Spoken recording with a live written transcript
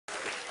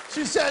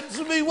She said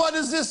to me, what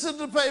is this in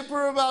the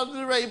paper about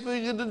the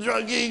raping and the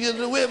drugging and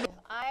the women? If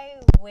I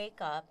wake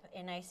up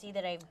and I see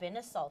that I've been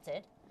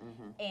assaulted,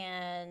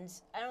 and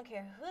I don't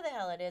care who the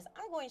hell it is,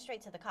 I'm going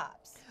straight to the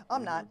cops.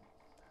 I'm not.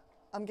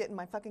 I'm getting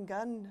my fucking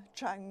gun,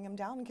 tracking him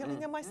down and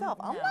killing him myself.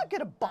 I'm not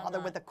gonna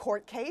bother with a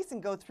court case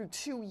and go through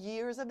 2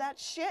 years of that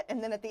shit,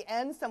 and then at the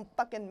end some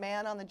fucking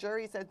man on the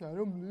jury says, I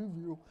don't believe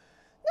you.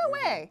 No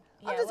way.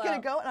 I'm just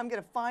gonna go and I'm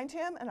gonna find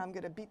him and I'm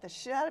gonna beat the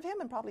shit out of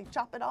him and probably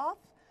chop it off.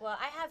 Well,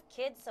 I have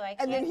kids, so I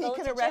can't And then he go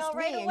can to arrest jail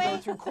me right and away. go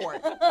through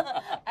court.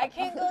 I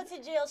can't go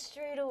to jail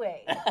straight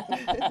away.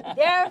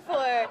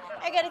 Therefore,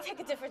 I gotta take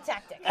a different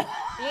tactic.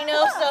 You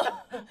know,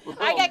 so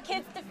I got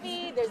kids to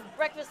feed, there's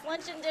breakfast,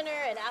 lunch, and dinner,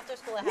 and after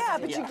school I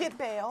have to but you get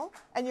bail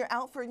and you're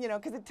out for, you know,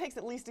 because it takes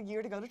at least a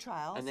year to go to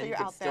trial. And so then you're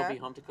you out can still there. be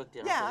home to cook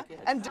dinner Yeah, for the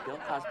kids. and Bill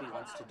Cosby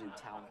wants to do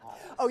town halls.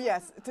 Oh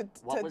yes.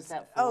 What was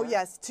that for? Oh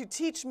yes, to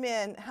teach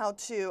men how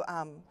to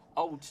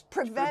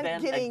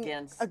prevent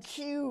getting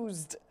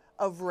accused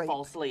of rape.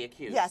 Falsely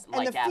accused. Yes,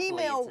 like and the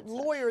female athletes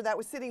lawyer that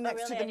was sitting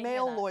next really? to I the didn't hear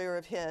male that. lawyer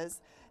of his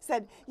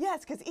said,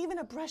 yes, because even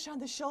a brush on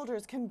the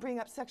shoulders can bring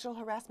up sexual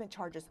harassment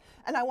charges.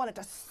 And I wanted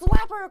to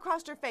slap her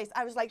across her face.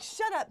 I was like,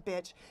 shut up,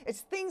 bitch. It's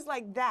things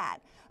like that.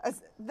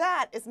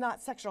 That is not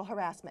sexual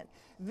harassment.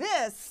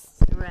 This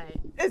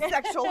is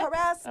sexual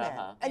harassment.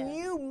 And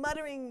you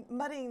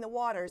muddying the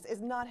waters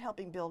is not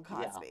helping Bill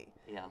Cosby.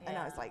 And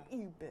I was like,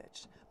 you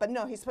bitch. But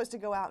no, he's supposed to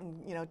go out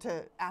and, you know,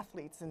 to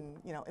athletes and,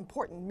 you know,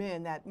 important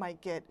men that might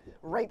get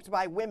raped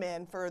by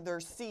women for their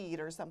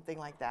seed or something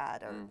like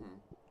that. Or,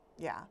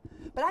 yeah.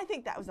 But I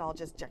think that was all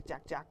just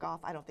jack off.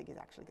 I don't think he's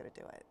actually going to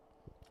do it.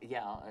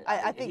 Yeah.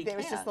 I think it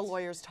was just the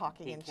lawyers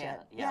talking and shit.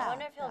 Yeah. I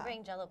wonder if he'll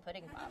bring Jello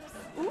pudding pops.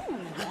 Ooh,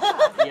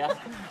 yeah. Yeah.